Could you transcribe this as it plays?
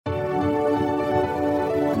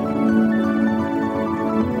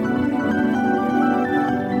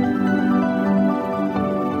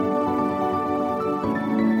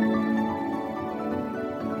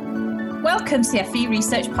Welcome to the FE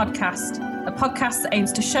Research Podcast, a podcast that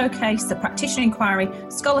aims to showcase the practitioner inquiry,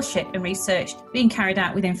 scholarship and research being carried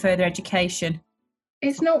out within further education.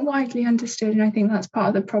 It's not widely understood, and I think that's part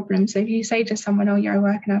of the problem. So if you say to someone, oh yeah, I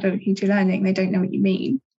work in adult teacher learning, they don't know what you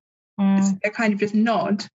mean. So they kind of just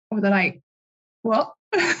nod, or they're like, what?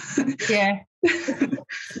 Yeah.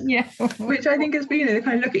 Yeah. Which I think is, they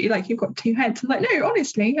kind of look at you like you've got two heads. I'm like, no,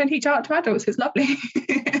 honestly, I teach art to adults, it's lovely.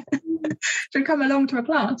 So come along to a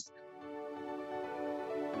class.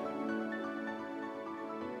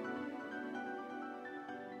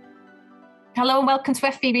 Hello and welcome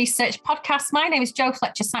to FE Research Podcast. My name is Jo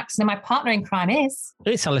Fletcher Saxon and my partner in crime is...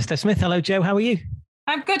 It's Alistair Smith. Hello, Jo. How are you?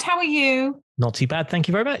 I'm good. How are you? Not too bad. Thank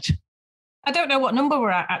you very much. I don't know what number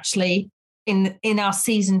we're at actually in our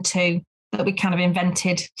season 2 that we kind of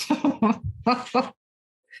invented.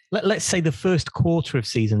 Let's say the first quarter of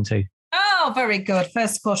season 2. Oh, very good.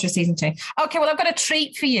 First quarter of season 2. Okay, well, I've got a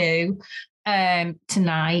treat for you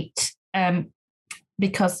tonight.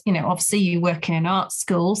 Because, obviously you work in an art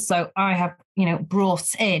school. So I have, brought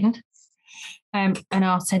in an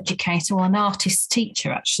art educator, or an artist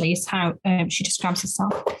teacher, actually, is how she describes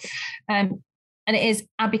herself. And it is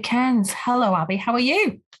Abby Cairns. Hello, Abby. How are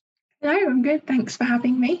you? Hello, I'm good. Thanks for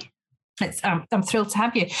having me. I'm thrilled to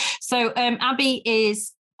have you. So Abby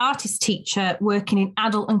is artist teacher working in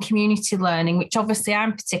adult and community learning, which obviously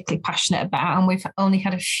I'm particularly passionate about. And we've only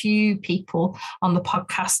had a few people on the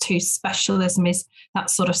podcast whose specialism is that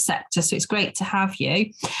sort of sector. So it's great to have you.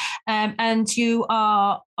 And you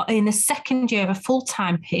are in the second year of a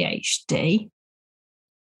full-time PhD.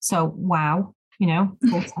 So, wow,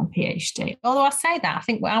 full-time PhD. Although I say that, I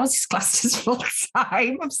think ours is classed as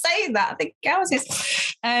full-time. I'm saying that. I think ours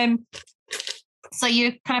is... So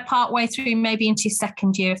you're kind of part way through, maybe into your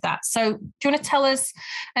second year of that. So do you want to tell us,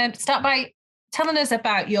 start by telling us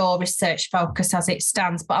about your research focus as it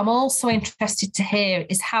stands, but I'm also interested to hear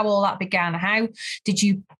is how all that began. How did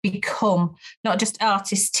you become not just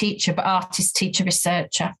artist teacher, but artist teacher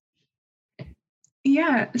researcher?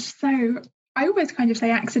 Yeah, so I always kind of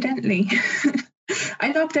say accidentally.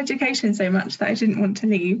 I loved education so much that I didn't want to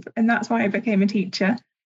leave, and that's why I became a teacher.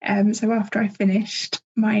 So after I finished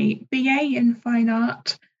my BA in fine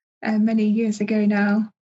art many years ago now,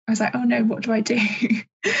 I was like, oh no, what do I do?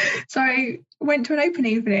 So I went to an open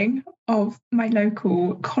evening of my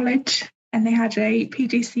local college, and they had a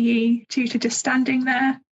PGCE tutor just standing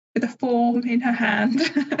there with a form in her hand.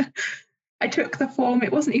 I took the form,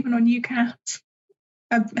 it wasn't even on UCAS.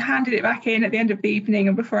 I handed it back in at the end of the evening,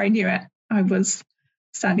 and before I knew it, I was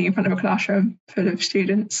standing in front of a classroom full of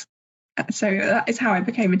students. So that is how I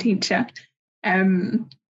became a teacher.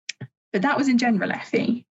 But that was in general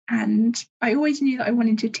FE. And I always knew that I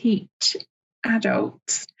wanted to teach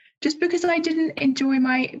adults just because I didn't enjoy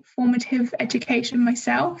my formative education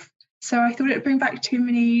myself. So I thought it would bring back too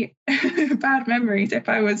many bad memories if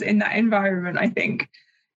I was in that environment, I think.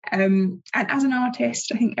 And as an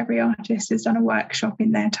artist, I think every artist has done a workshop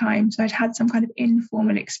in their time. So I'd had some kind of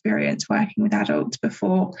informal experience working with adults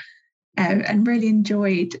before. And really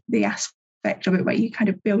enjoyed the aspect of it where you kind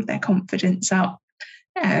of build their confidence up.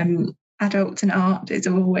 Adults and art is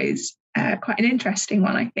always quite an interesting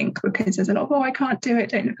one, I think, because there's a lot of, I can't do it,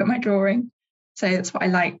 don't look at my drawing. So that's what I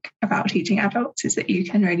like about teaching adults, is that you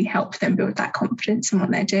can really help them build that confidence in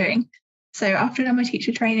what they're doing. So after I'd done my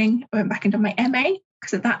teacher training, I went back and done my MA,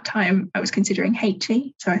 because at that time I was considering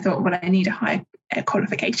HE. So I thought, well, I need a higher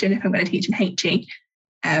qualification if I'm going to teach in HE.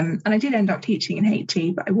 And I did end up teaching in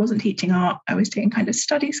HE, but I wasn't teaching art. I was doing kind of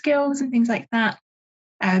study skills and things like that.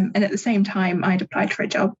 And at the same time, I'd applied for a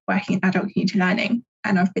job working in adult community learning.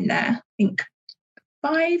 And I've been there, I think,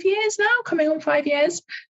 5 years now, coming on 5 years.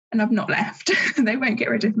 And I've not left. They won't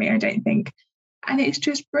get rid of me, I don't think. And it's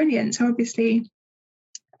just brilliant. So obviously,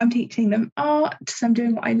 I'm teaching them art. So I'm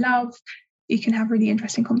doing what I love. You can have really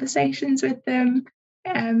interesting conversations with them.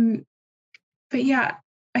 But yeah,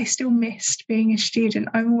 I still missed being a student.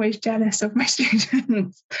 I'm always jealous of my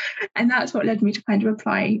students. And that's what led me to kind of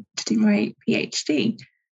apply to do my PhD.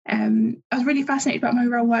 I was really fascinated about my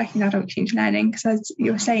role working in adult community learning, because as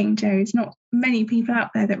you're saying, Jo, there's not many people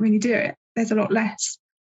out there that really do it. There's a lot less.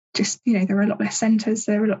 There are a lot less centres,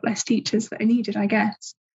 there are a lot less teachers that are needed, I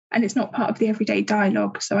guess. And it's not part of the everyday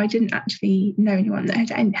dialogue. So I didn't actually know anyone that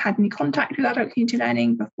had any contact with adult community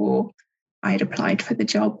learning before I had applied for the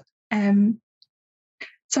job.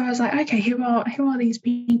 So I was like, okay, who are these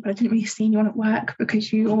people? I didn't really see anyone at work,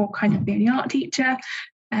 because you're kind of the only art teacher.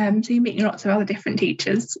 So you're meeting lots of other different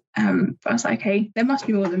teachers. But I was like, okay, there must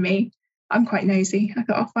be more than me. I'm quite nosy. I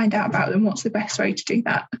thought I'll find out about them. What's the best way to do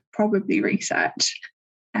that? Probably research.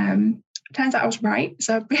 turns out I was right.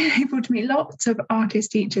 So I've been able to meet lots of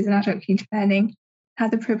artist teachers in adult community learning,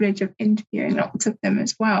 had the privilege of interviewing lots of them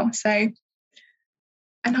as well. So,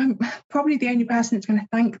 and I'm probably the only person that's going to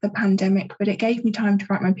thank the pandemic, but it gave me time to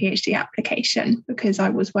write my PhD application because I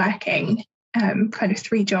was working kind of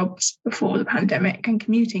 3 jobs before the pandemic and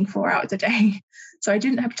commuting 4 hours a day. So I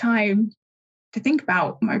didn't have time to think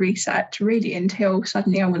about my research really until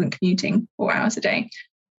suddenly I wasn't commuting 4 hours a day.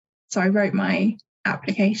 So I wrote my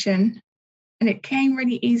application and it came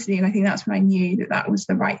really easily. And I think that's when I knew that that was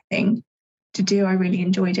the right thing to do. I really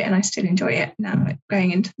enjoyed it and I still enjoy it now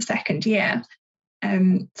going into the 2nd year.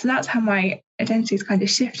 So that's how my identity has kind of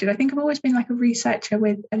shifted. I think I've always been like a researcher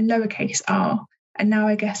with a lowercase r, and now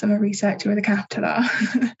I guess I'm a researcher with a capital R.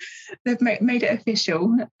 They've made it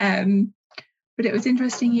official. But it was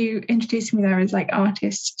interesting you introducing me there as like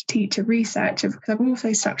artist, teacher, researcher, because I've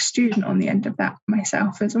also stuck student on the end of that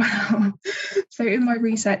myself as well. So in my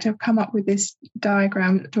research, I've come up with this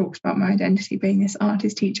diagram that talks about my identity being this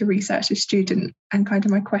artist, teacher, researcher, student, and kind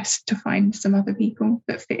of my quest to find some other people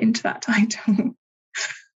that fit into that title.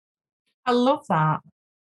 I love that.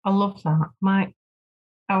 I'm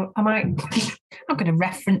going to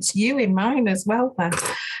reference you in mine as well then.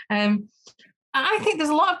 I think there's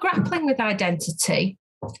a lot of grappling with identity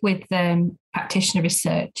with practitioner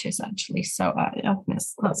researchers, actually. So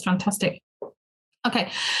that's fantastic. Okay.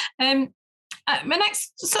 My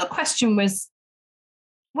next sort of question was,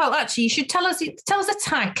 well, actually, you should tell us the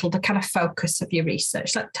title, the kind of focus of your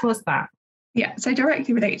research. Like, tell us that. Yeah, so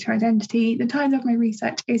directly related to identity, the title of my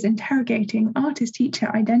research is Interrogating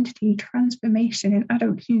Artist-Teacher Identity Transformation in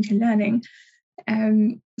Adult Community Learning.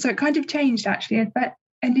 So it kind of changed, actually, but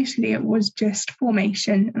initially it was just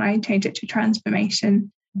formation and I changed it to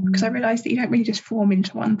transformation because I realised that you don't really just form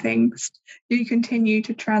into one thing. You continue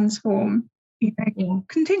to transform,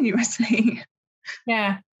 continuously.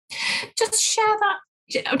 Yeah. Just share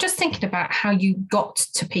that. I'm just thinking about how you got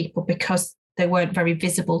to people because they weren't very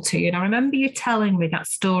visible to you. And I remember you telling me that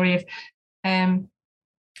story of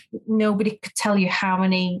nobody could tell you how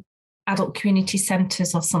many adult community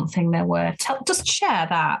centres or something there were. Just share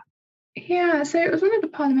that. Yeah, so it was one of the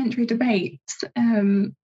parliamentary debates.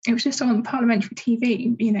 It was just on parliamentary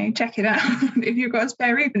TV, check it out if you've got a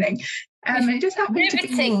spare evening. It just happened to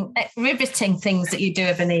be... Riveting things that you do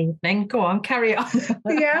of an evening. Go on, carry on.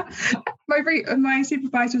 Yeah, my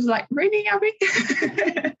supervisor was like, really, Abby?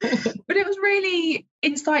 But it was really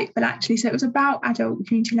insightful, actually. So it was about adult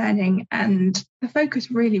community learning and the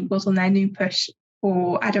focus really was on their new push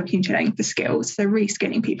for adult community learning for skills. So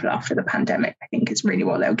reskilling people after the pandemic, I think is really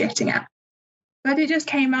what they were getting at. But it just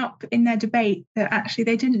came up in their debate that actually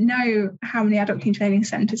they didn't know how many adult community learning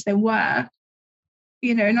centres there were.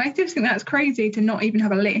 And I just think that's crazy to not even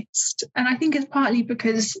have a list. And I think it's partly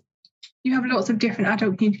because you have lots of different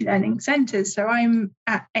adult community learning centres. So I'm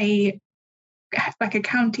at a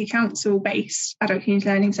county council based adult community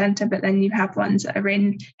learning centre, but then you have ones that are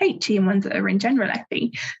in HE and ones that are in general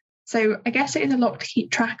FE. So I guess it is a lot to keep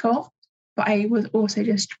track of, but I was also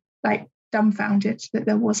just like dumbfounded that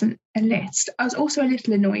there wasn't a list. I was also a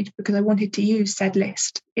little annoyed because I wanted to use said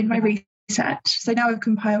list in my research. So now I've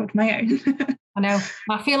compiled my own. I know.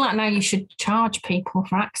 I feel like now you should charge people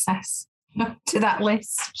for access to that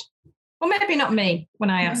list. Or maybe not me when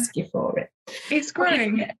I ask you for it. It's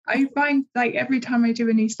growing. I find like every time I do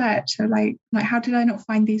a new search, so like how did I not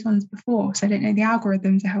find these ones before? So I don't know, the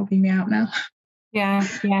algorithms are helping me out now. Yeah.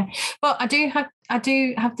 But I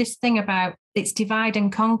do have this thing about it's divide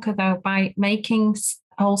and conquer, though, by making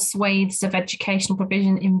whole swathes of educational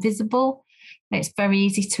provision invisible. It's very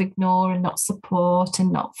easy to ignore and not support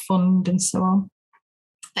and not fund and so on.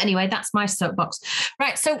 Anyway, that's my soapbox.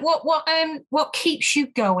 Right. So what keeps you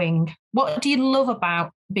going? What do you love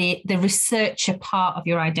about the researcher part of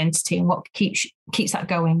your identity, and what keeps that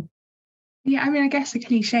going? Yeah, I mean, I guess a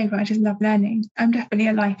cliche, but I just love learning. I'm definitely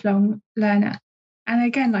a lifelong learner. And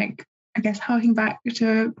again, like, I guess harking back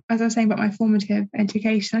to, as I was saying about my formative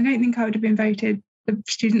education, I don't think I would have been voted the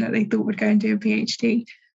student that they thought would go and do a PhD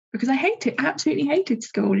because I absolutely hated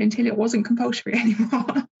school until it wasn't compulsory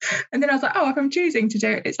anymore. And then I was like, if I'm choosing to do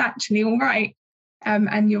it, it's actually all right.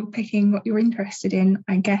 And you're picking what you're interested in,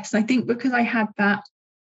 I guess. And I think because I had that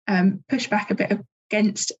pushback a bit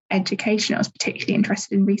against education, I was particularly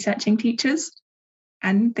interested in researching teachers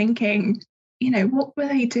and thinking, what were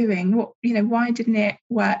they doing? Why didn't it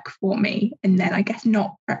work for me? And then I guess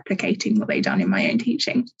not replicating what they'd done in my own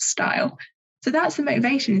teaching style. So that's the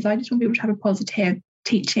motivation, is I just want people to have a positive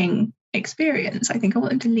teaching experience. I think I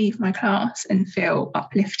want them to leave my class and feel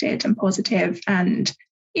uplifted and positive. And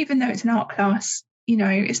even though it's an art class,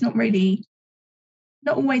 it's not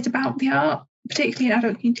always about the art. particularly in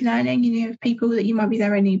adult community learning, you have people that you might be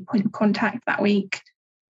their only point of contact that week.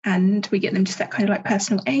 And we get them to set kind of like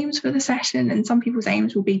personal aims for the session. And some people's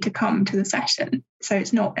aims will be to come to the session. So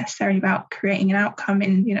it's not necessarily about creating an outcome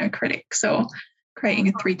in, acrylics or creating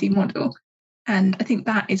a 3D model. And I think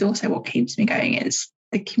that is also what keeps me going, is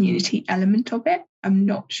the community element of it. I'm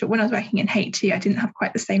not sure. When I was working in HE, I didn't have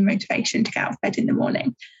quite the same motivation to get out of bed in the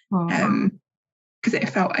morning. Because it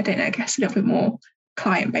felt, I don't know, I guess a little bit more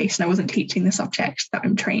client-based, and I wasn't teaching the subjects that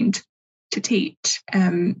I'm trained to teach.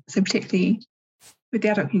 So particularly with the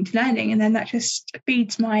adult community learning, and then that just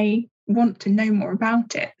feeds my want to know more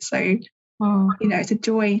about it. So, it's a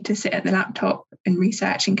joy to sit at the laptop and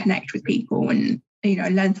research and connect with people, and,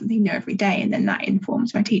 learn something new every day. And then that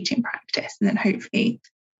informs my teaching practice. And then hopefully,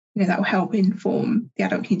 that will help inform the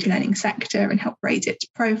adult community learning sector and help raise its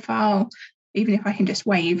profile, even if I can just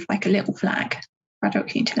wave like a little flag for adult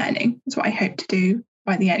community learning. That's what I hope to do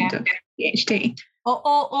by the end of PhD.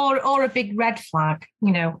 Or a big red flag,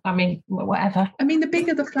 whatever. I mean, the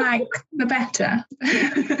bigger the flag, the better.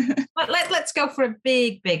 But let's go for a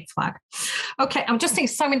big flag. Okay, I'm just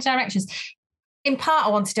thinking so many directions. In part, I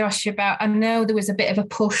wanted to ask you about, I know there was a bit of a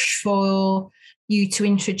push for you to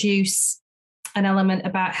introduce an element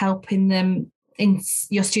about helping them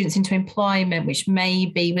your students into employment, which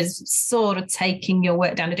maybe was sort of taking your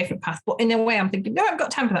work down a different path. But in a way, I'm thinking, no, I've got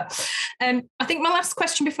time for that. I think my last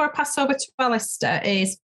question before I pass over to Alistair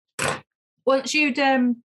is, once you'd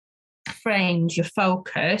framed your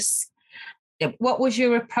focus, what was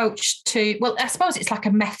your approach to, well, I suppose it's like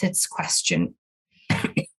a methods question.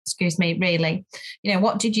 Excuse me, really.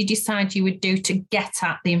 What did you decide you would do to get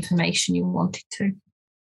at the information you wanted to?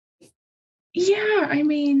 Yeah, I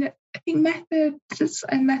mean, I think methods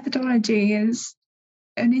and methodology is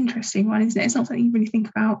an interesting one, isn't it? It's not something you really think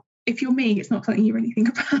about. If you're me, it's not something you really think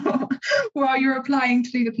about while you're applying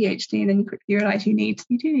to do the PhD, and then you quickly realise you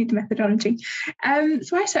do need the methodology.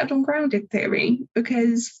 So I settled on grounded theory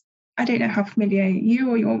because I don't know how familiar you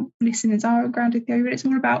or your listeners are with grounded theory, but it's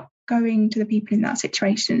all about going to the people in that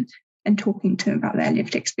situation and talking to them about their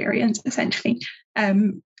lived experience, essentially.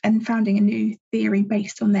 And founding a new theory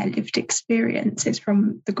based on their lived experiences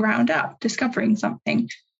from the ground up, discovering something.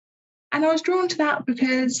 And I was drawn to that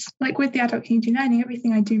because, like with the adult community learning,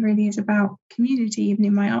 everything I do really is about community. Even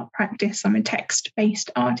in my art practice, I'm a text-based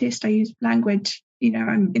artist. I use language,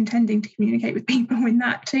 I'm intending to communicate with people in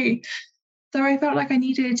that too. So I felt like I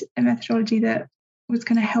needed a methodology that was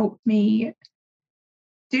going to help me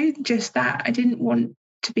do just that. I didn't want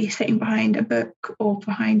to be sitting behind a book or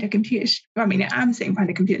behind a computer. I mean, I'm sitting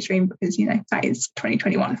behind a computer screen because, that is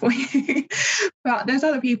 2021 for you. But there's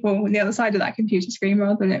other people on the other side of that computer screen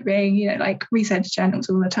rather than it being, like research journals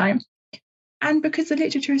all the time. And because the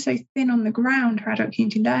literature is so thin on the ground for adult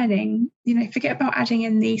community learning, forget about adding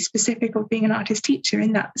in the specific of being an artist teacher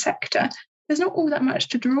in that sector. There's not all that much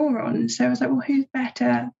to draw on. So I was like, well, who's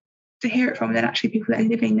better to hear it from than actually people that are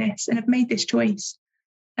living this and have made this choice?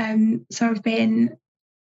 So I've been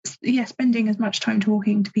spending as much time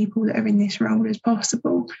talking to people that are in this role as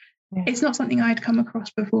possible. Yeah. It's not something I'd come across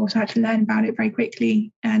before, so I had to learn about it very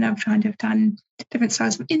quickly. And I've kind of done different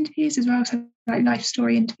styles of interviews as well, so like life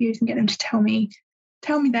story interviews, and get them to tell me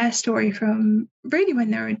their story from really when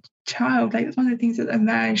they're a child. Like, one of the things that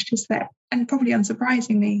emerged is that, and probably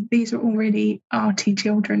unsurprisingly, these are all really arty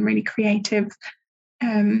children, really creative.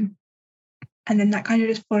 And then that kind of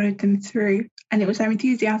just followed them through. And it was their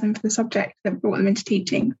enthusiasm for the subject that brought them into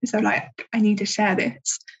teaching. So like, I need to share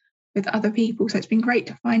this with other people. So it's been great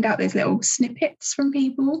to find out those little snippets from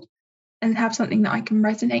people and have something that I can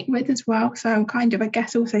resonate with as well. So I'm kind of, I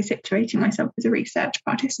guess, also situating myself as a research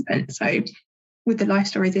participant. So with the life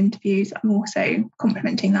stories interviews, I'm also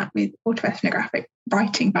complementing that with autoethnographic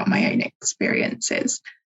writing about my own experiences.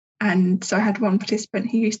 And so I had one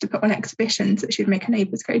participant who used to put on exhibitions that she'd make her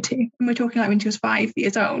neighbours go to. And we're talking like when she was 5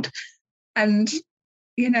 years old. And,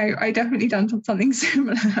 I definitely done something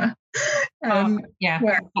similar.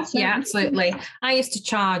 Absolutely. I used to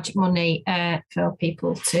charge money for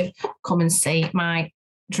people to come and see my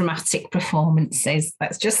dramatic performances.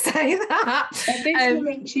 Let's just say that. At this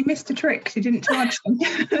moment, she missed a trick. She didn't charge them.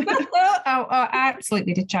 I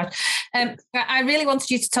absolutely did charge. I really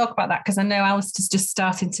wanted you to talk about that because I know Alistair's just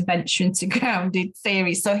starting to venture into grounded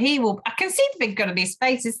theory. So I can see the big gun on his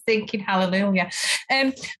face is thinking hallelujah.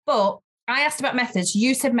 But I asked about methods.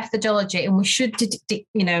 You said methodology, and we should, keep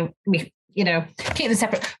them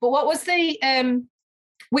separate. But what was the,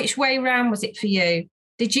 which way round was it for you?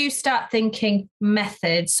 Did you start thinking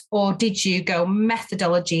methods, or did you go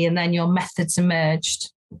methodology and then your methods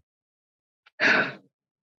emerged?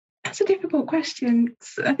 That's a difficult question.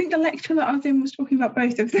 I think the lecture that I was in was talking about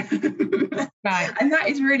both of them. Right. And that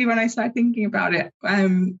is really when I started thinking about it,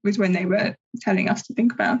 was when they were telling us to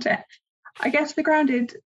think about it. I guess the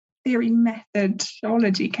grounded theory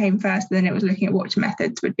methodology came first, and then it was looking at which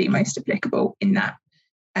methods would be most applicable in that.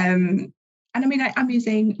 And I mean, I'm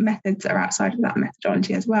using methods that are outside of that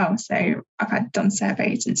methodology as well. So I've done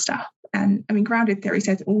surveys and stuff. And I mean, grounded theory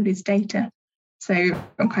says all is data. So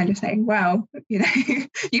I'm kind of saying, well,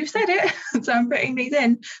 you've said it, so I'm putting these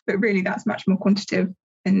in. But really, that's much more quantitative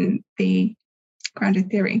than the grounded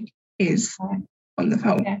theory is on the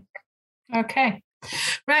whole. Yeah. Okay.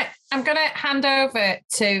 Right. I'm going to hand over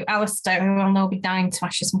to Alistair, who I know will be dying to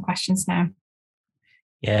ask you some questions now.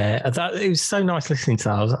 Yeah, it was so nice listening to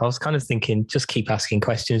that. I was kind of thinking, just keep asking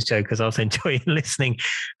questions, Jo, because I was enjoying listening.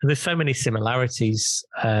 And there's so many similarities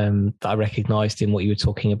that I recognised in what you were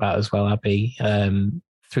talking about as well, Abby,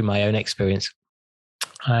 through my own experience.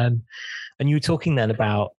 And you were talking then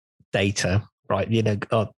about data, right?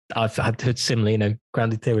 I've heard similarly,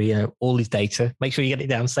 grounded theory, all is data. Make sure you get it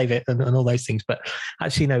down, save it, and all those things. But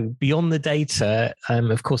actually, beyond the data,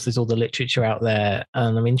 of course, there's all the literature out there.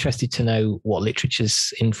 And I'm interested to know what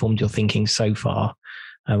literature's informed your thinking so far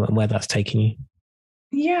and where that's taken you.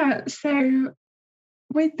 Yeah, so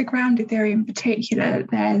with the grounded theory in particular,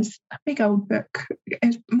 there's a big old book,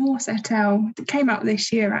 Morse et al. It came out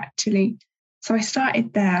this year, actually. So I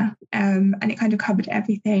started there, and it kind of covered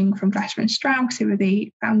everything from Glasser and Strauss, who were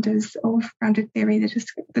the founders of grounded theory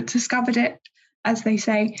that discovered it, as they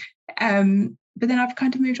say. But then I've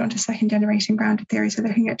kind of moved on to second generation grounded theory, so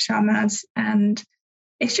looking at Chalmers, and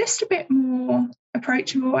it's just a bit more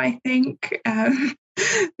approachable, I think,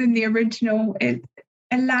 than the original. It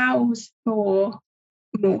allows for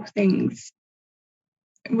more things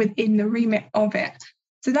within the remit of it.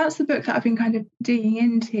 So that's the book that I've been kind of digging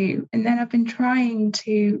into. And then I've been trying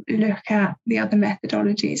to look at the other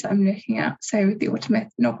methodologies that I'm looking at. So the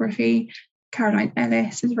automethodography, Caroline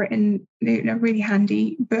Ellis has written a really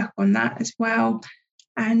handy book on that as well.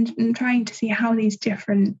 And I'm trying to see how these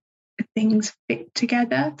different things fit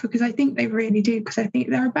together, because I think they really do, because I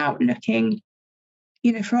think they're about looking,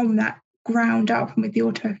 from that ground up. And with the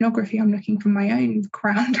autoethnography, I'm looking from my own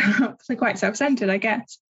ground up. So quite self-centered, I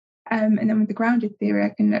guess. And then with the grounded theory, I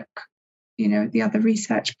can look, at the other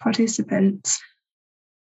research participants.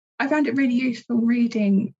 I found it really useful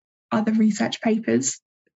reading other research papers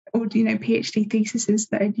or, PhD theses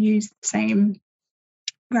that had used the same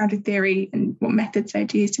grounded theory and what methods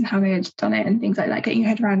they'd used and how they had done it and things like that, getting your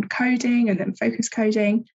head around coding and then focus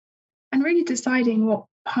coding and really deciding what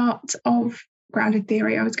parts of grounded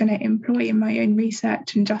theory I was going to employ in my own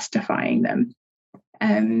research and justifying them.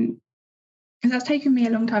 Because that's taken me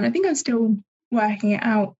a long time. I think I'm still working it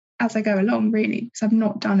out as I go along, really, because I've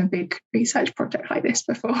not done a big research project like this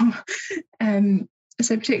before.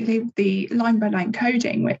 So particularly the line-by-line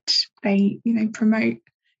coding, which they, promote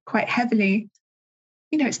quite heavily,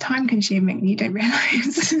 it's time-consuming and you don't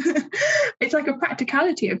realise. It's like a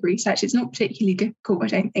practicality of research. It's not particularly difficult, I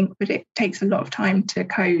don't think, but it takes a lot of time to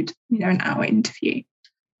code, an hour interview.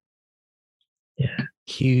 Yeah,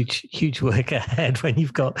 huge work ahead when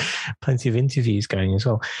you've got plenty of interviews going as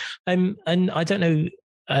well. And I don't know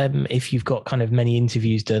if you've got kind of many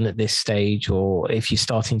interviews done at this stage or if you're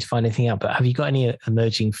starting to find anything out, but have you got any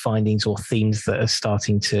emerging findings or themes that are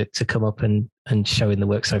starting to come up and show in the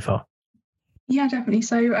work so far? Yeah, definitely.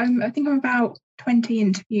 So I think I'm about 20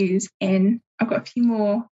 interviews in. I've got a few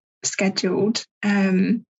more scheduled.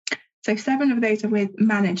 So 7 of those are with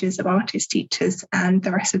managers of artist teachers and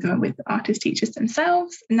the rest of them are with artist teachers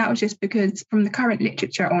themselves. And that was just because from the current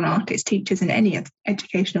literature on artist teachers in any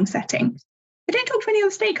educational setting, they don't talk to any other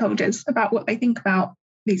stakeholders about what they think about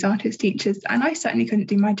these artist teachers. And I certainly couldn't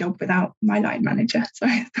do my job without my line manager. So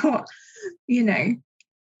I thought,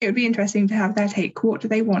 it would be interesting to have their take. What do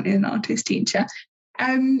they want in an artist teacher?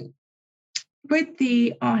 With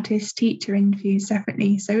the artist teacher interviews,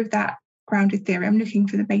 definitely. So with that grounded theory, I'm looking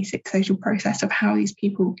for the basic social process of how these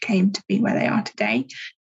people came to be where they are today.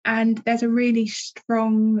 And there's a really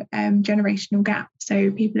strong generational gap. So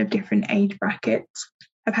people of different age brackets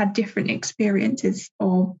have had different experiences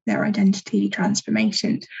of their identity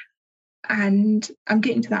transformation. And I'm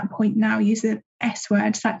getting to that point now. Use the S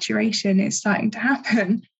word, saturation is starting to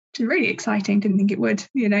happen, which is really exciting. Didn't think it would,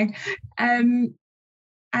 And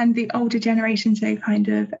the older generation, so kind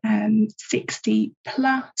of 60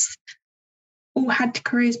 plus, all had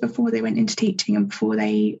careers before they went into teaching and before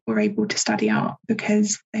they were able to study art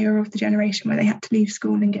because they were of the generation where they had to leave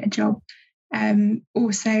school and get a job.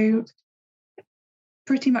 Also,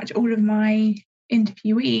 pretty much all of my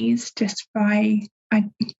interviewees,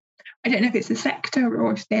 I don't know if it's the sector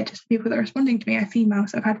or if they're just the people that are responding to me are female.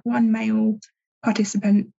 So I've had one male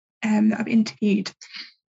participant that I've interviewed,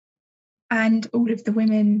 and all of the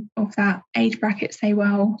women of that age bracket say,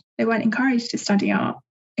 well, they weren't encouraged to study art.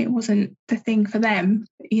 It wasn't the thing for them.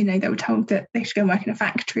 You know, they were told that they should go and work in a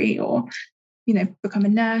factory or, you know, become a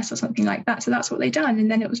nurse or something like that. So that's what they done. And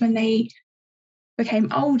then it was when they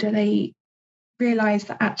became older, they realised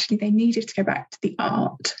that actually they needed to go back to the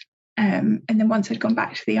art. And then once they'd gone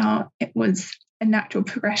back to the art, it was a natural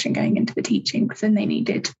progression going into the teaching, because then they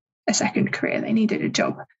needed a second career. They needed a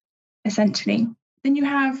job, essentially. Then you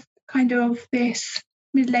have kind of this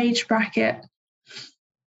middle-aged bracket,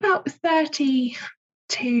 about 30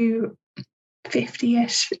 to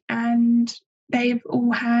 50-ish, and they've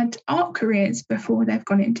all had art careers before they've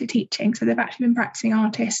gone into teaching. So they've actually been practicing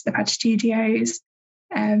artists, they've had studios,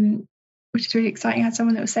 which is really exciting. I had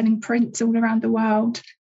someone that was selling prints all around the world,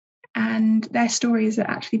 and their story is that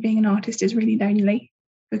actually being an artist is really lonely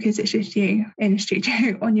because it's just you in a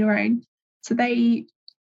studio on your own. So they,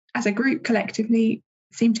 as a group, collectively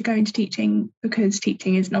seem to go into teaching because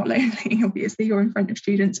teaching is not lonely. Obviously, you're in front of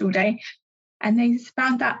students all day. And they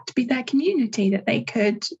found that to be their community that they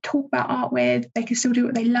could talk about art with. They could still do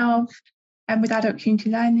what they love. And with adult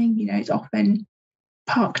community learning, you know, it's often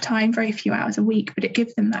park time, very few hours a week, but it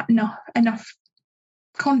gives them that enough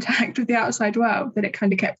contact with the outside world that it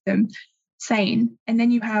kind of kept them sane. And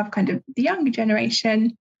then you have kind of the younger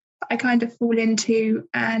generation that I kind of fall into,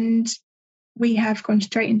 and we have gone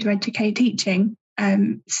straight into teaching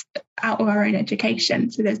out of our own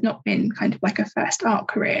education. So there's not been kind of like a first art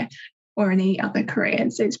career or any other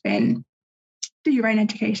careers. It's been do your own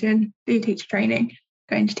education, do your teacher training,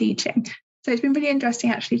 go into teaching. So it's been really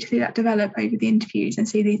interesting actually to see that develop over the interviews and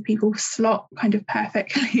see these people slot kind of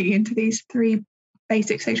perfectly into these three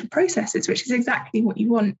basic social processes, which is exactly what you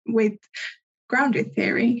want with grounded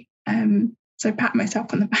theory. So pat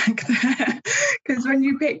myself on the back there, because when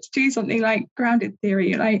you pick to do something like grounded theory,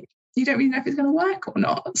 you're like, you don't really know if it's going to work or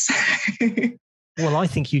not. Well, I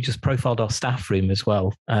think you just profiled our staff room as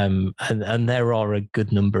well. And there are a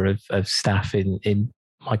good number of staff in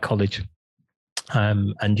my college.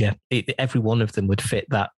 And yeah, every one of them would fit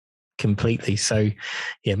that completely. So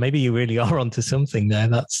yeah, maybe you really are onto something there.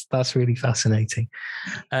 That's really fascinating.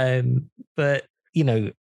 But, you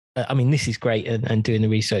know, I mean, this is great and doing the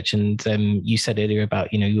research. And you said earlier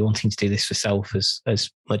about, you know, you wanting to do this for self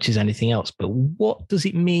as much as anything else. But what does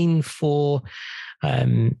it mean for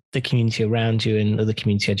the community around you and other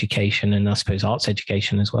community education and I suppose arts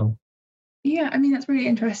education as well? Yeah, I mean, that's really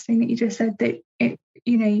interesting that you just said that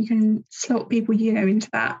you know, you can slot people, you know, into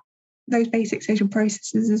those basic social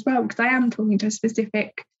processes as well, because I am talking to a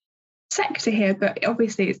specific sector here, but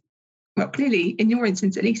obviously it's, well, clearly in your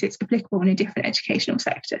instance, at least it's applicable in a different educational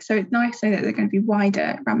sector. So it's nice to know that there are going to be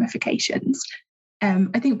wider ramifications.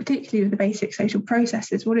 I think particularly with the basic social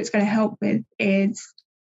processes, what it's going to help with is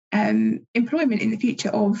employment in the future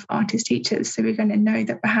of artist teachers. So we're going to know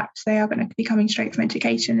that perhaps they are going to be coming straight from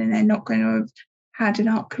education and they're not going to have had an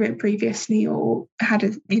art career previously or had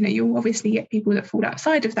a, you know, you'll obviously get people that fall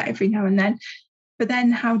outside of that every now and then. But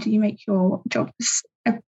then how do you make your jobs,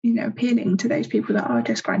 you know, appealing to those people that are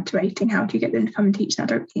just graduating? How do you get them to come and teach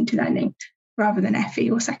adult community learning rather than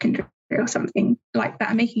FE or secondary or something like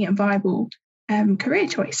that, making it a viable career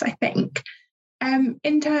choice, I think.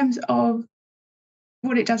 In terms of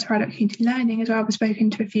what it does for adult community learning as well, I've spoken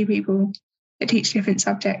to a few people that teach different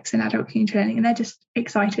subjects in adult community learning, and they're just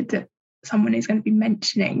excited that someone is going to be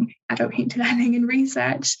mentioning adult community learning in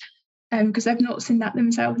research because they've not seen that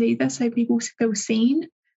themselves either. So people feel seen.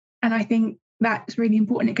 And I think that's really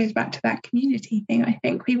important. It goes back to that community thing. I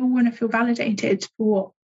think people want to feel validated for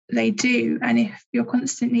what they do. And if you're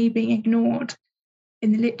constantly being ignored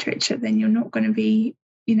in the literature, then you're not going to be,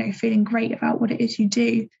 you know, feeling great about what it is you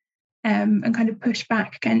do, and kind of push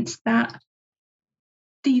back against that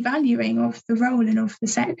devaluing of the role and of the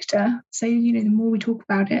sector. So, you know, the more we talk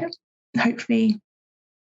about it, hopefully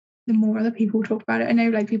the more other people talk about it. I know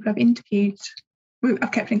like people I've interviewed,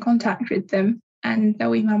 I've kept in contact with them and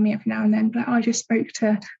they'll email me every now and then, but I just spoke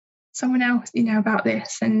to someone else, you know, about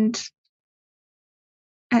this. And,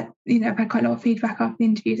 you know, I've had quite a lot of feedback after the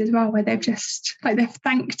interviews as well, where they've just, like, they've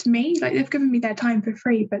thanked me, like they've given me their time for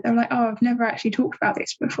free, but they're like, oh, I've never actually talked about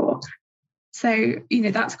this before. So, you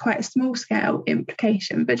know, that's quite a small scale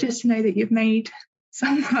implication, but just to know that you've made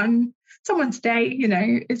someone's day, you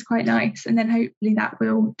know, is quite nice. And then hopefully that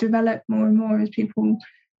will develop more and more as people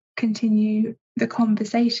continue the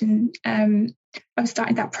conversation. I've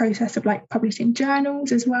started that process of like publishing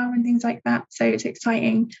journals as well and things like that. So it's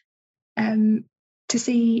exciting to to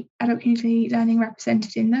see adult community learning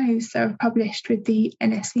represented in those. So I've published with the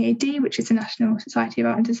NSCAD, which is the National Society of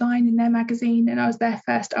Art and Design, in their magazine, and I was their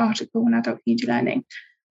first article on adult community learning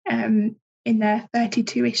in their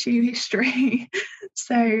 32-issue history.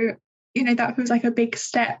 So, that feels like a big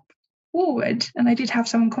step forward. And I did have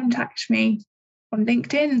someone contact me on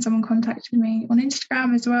LinkedIn, and someone contacted me on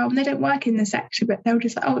Instagram as well. And they don't work in the sector, but they were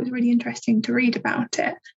just like, oh, it's really interesting to read about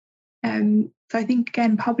it. So I think,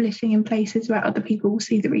 again, publishing in places where other people will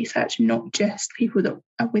see the research, not just people that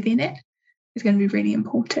are within it, is going to be really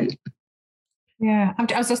important. Yeah,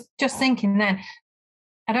 I was just thinking then,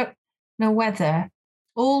 I don't know whether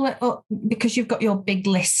because you've got your big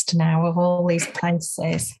list now of all these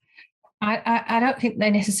places, I don't think they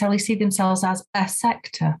necessarily see themselves as a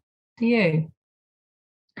sector. Do you?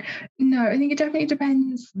 No, I think it definitely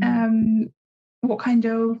depends what kind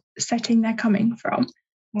of setting they're coming from.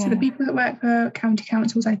 Yeah. So the people that work for county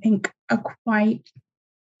councils, I think, are quite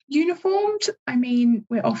uniformed. I mean,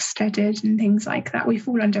 we're Ofsteded and things like that. We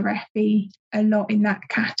fall under FE a lot in that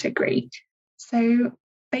category. So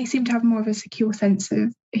they seem to have more of a secure sense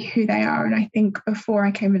of who they are. And I think before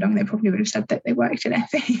I came along, they probably would have said that they worked in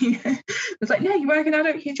FE. It was like, no, you work in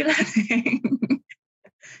adult community learning.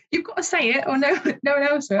 You've got to say it, or no one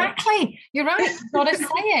else will. Exactly. You're right. You've got to say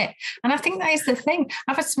it. And I think that is the thing.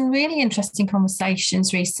 I've had some really interesting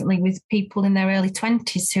conversations recently with people in their early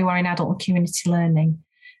 20s who are in adult and community learning.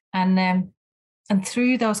 And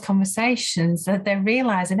through those conversations, they're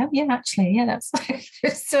realising, that's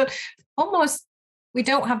so almost we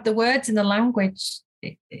don't have the words in the language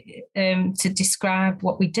to describe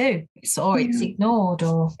what we do. It's ignored,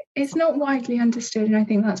 or it's not widely understood, and I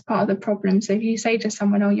think that's part of the problem. So if you say to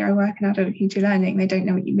someone, oh yeah, I work in adult community learning, they don't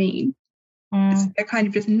know what you mean. They kind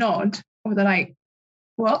of just nod, or they're like,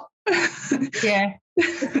 what? Yeah.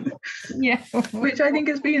 Yeah. Which I think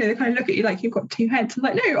is, they kind of look at you like you've got two heads. I'm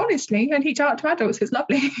like, no, honestly, I teach art to adults, it's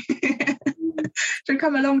lovely. So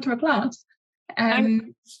come along to a class.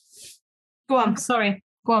 Go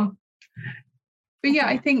on. But yeah,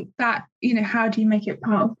 I think that, how do you make it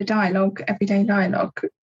part of the dialogue, everyday dialogue,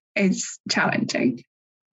 is challenging.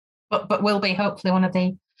 But will be hopefully one of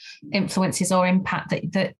the influences or impact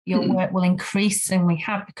that your work will increasingly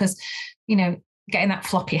have, because, getting that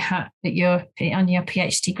floppy hat that you're on your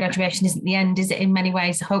PhD graduation isn't the end, is it? In many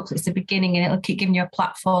ways, hopefully it's the beginning, and it'll keep giving you a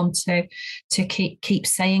platform to keep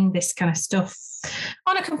saying this kind of stuff.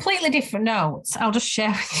 On a completely different note, I'll just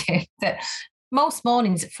share with you that most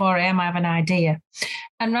mornings at 4 a.m. I have an idea.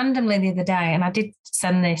 And randomly the other day, and I did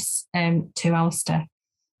send this to Alistair,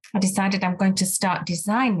 I decided I'm going to start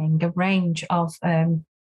designing a range of,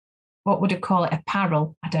 what would you call it,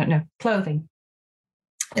 apparel, I don't know, clothing,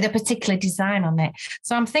 with a particular design on it.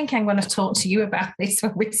 So I'm thinking I'm going to talk to you about this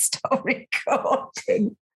when we start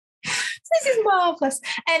recording. This is marvellous.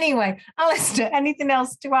 Anyway, Alistair, anything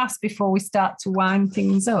else to ask before we start to wind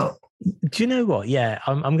things up? Do you know what? Yeah,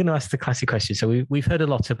 I'm going to ask the classic question. So we've heard a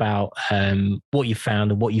lot about what you've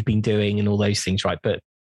found and what you've been doing and all those things, right? But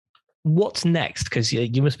what's next? Because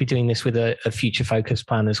you must be doing this with a future focus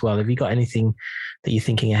plan as well. Have you got anything that you're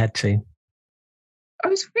thinking ahead to? It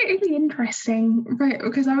was really interesting, right?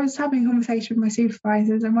 Because I was having a conversation with my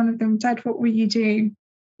supervisors, and one of them said, what will you do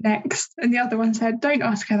next? And the other one said, don't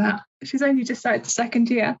ask her that. She's only just started the second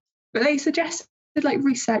year. But they suggested like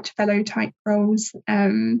research fellow type roles,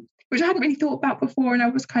 which I hadn't really thought about before. And I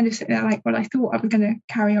was kind of sitting there like, well, I thought I was going to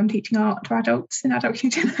carry on teaching art to adults in adult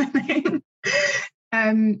community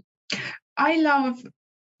learning. I love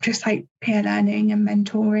just like peer learning and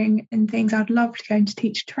mentoring and things. I'd love to go into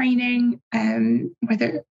teacher training, whether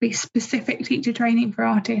it be specific teacher training for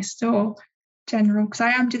artists or general, because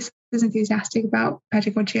I am just as enthusiastic about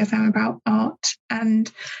pedagogy as I am about art.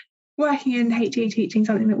 And working in HE teaching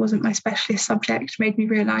something that wasn't my specialist subject made me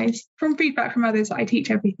realise from feedback from others that I teach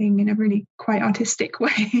everything in a really quite artistic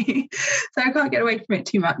way. So I can't get away from it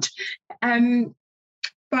too much.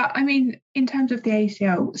 But I mean, in terms of the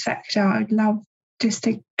ACL sector, I'd love just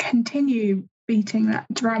to continue beating that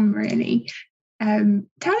drum, really.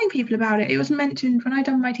 Telling people about it. It was mentioned when I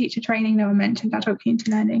done my teacher training, they were mentioned adult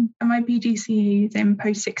community learning, and my PGCE is in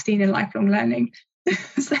post-16 and lifelong learning.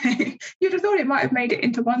 So you'd have thought it might have made it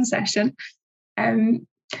into one session.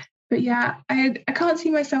 But yeah, I can't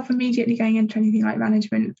see myself immediately going into anything like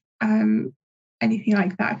management, anything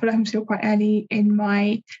like that. I feel like I'm still quite early in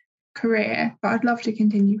my career, but I'd love to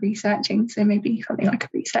continue researching. So maybe something like a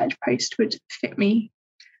research post would fit me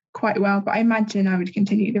quite well. But I imagine I would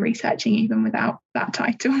continue the researching even without that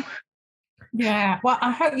title. Yeah, well,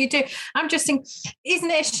 I hope you do. I'm just thinking, isn't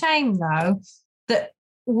it a shame though that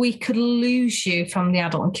we could lose you from the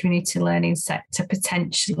adult and community learning sector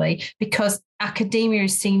potentially, because academia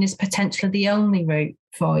is seen as potentially the only route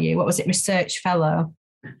for you. What was it? Research fellow.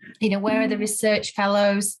 Where are the research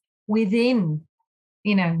fellows within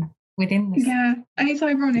this? Yeah, and it's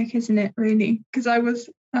ironic, isn't it, really? Because I was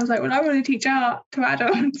like, well, I want to teach art to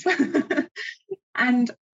adults. And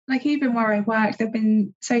like, even where I work, they've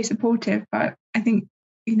been so supportive, but I think,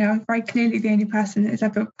 very clearly the only person that has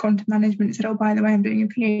ever gone to management and said, oh, by the way, I'm doing a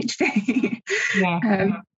PhD.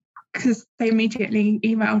 Yeah. Because they immediately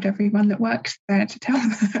emailed everyone that works there to tell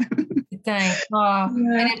them.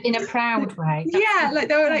 In a proud way. Like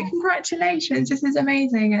they were like, congratulations, this is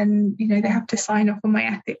amazing. And, they have to sign off on my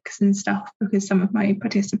ethics and stuff because some of my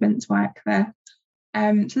participants work there.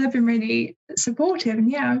 So they've been really supportive.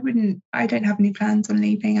 And I don't have any plans on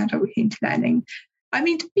leaving adult community learning. I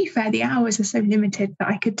mean, to be fair, the hours are so limited that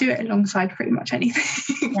I could do it alongside pretty much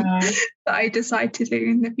anything that I decide to do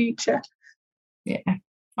in the future. Yeah.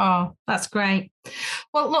 Oh, that's great.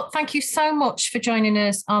 Well, look, thank you so much for joining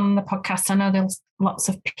us on the podcast. I know there's lots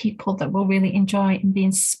of people that will really enjoy and be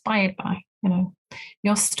inspired by,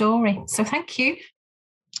 your story. So thank you.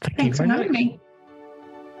 Thanks for having me.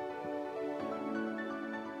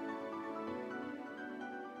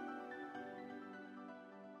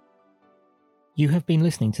 You have been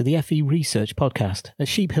listening to the FE Research Podcast, a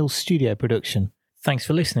Sheep Hill studio production. Thanks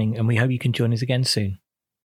for listening, and we hope you can join us again soon.